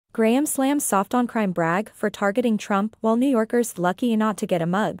Graham slams soft-on-crime Bragg for targeting Trump while New Yorkers lucky not to get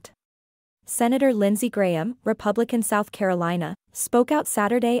mugged. Senator Lindsey Graham, Republican South Carolina, spoke out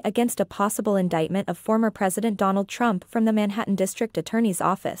Saturday against a possible indictment of former President Donald Trump from the Manhattan District Attorney's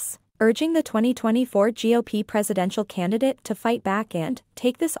Office, urging the 2024 GOP presidential candidate to fight back and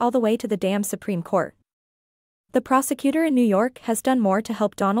take this all the way to the damn Supreme Court. The prosecutor in New York has done more to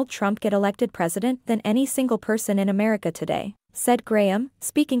help Donald Trump get elected president than any single person in America today, said Graham,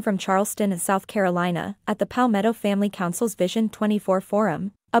 speaking from Charleston, South Carolina, at the Palmetto Family Council's Vision 24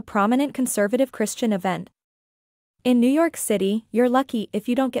 Forum, a prominent conservative Christian event. In New York City, you're lucky if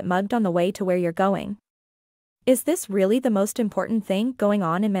you don't get mugged on the way to where you're going. Is this really the most important thing going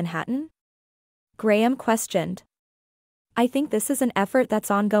on in Manhattan? Graham questioned. I think this is an effort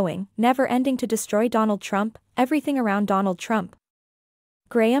that's ongoing, never-ending to destroy Donald Trump, everything around Donald Trump.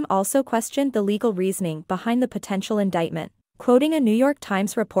 Graham also questioned the legal reasoning behind the potential indictment, quoting a New York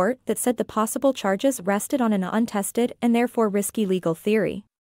Times report that said the possible charges rested on an untested and therefore risky legal theory.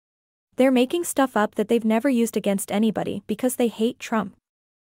 They're making stuff up that they've never used against anybody because they hate Trump.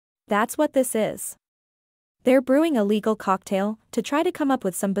 That's what this is. They're brewing a legal cocktail to try to come up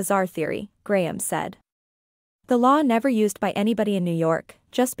with some bizarre theory, Graham said. The law never used by anybody in New York,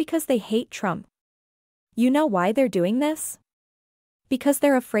 just because they hate Trump. You know why they're doing this? Because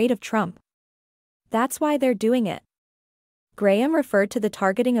they're afraid of Trump. That's why they're doing it. Graham referred to the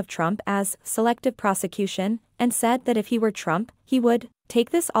targeting of Trump as selective prosecution and said that if he were Trump, he would take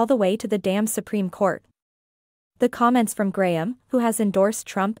this all the way to the damn Supreme Court. The comments from Graham, who has endorsed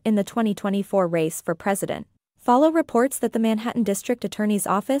Trump in the 2024 race for president, follow reports that the Manhattan District Attorney's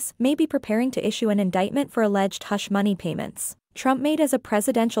Office may be preparing to issue an indictment for alleged hush money payments Trump made as a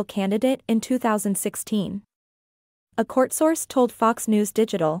presidential candidate in 2016. A court source told Fox News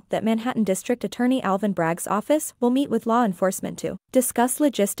Digital that Manhattan District Attorney Alvin Bragg's office will meet with law enforcement to discuss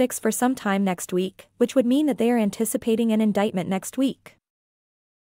logistics for some time next week, which would mean that they are anticipating an indictment next week.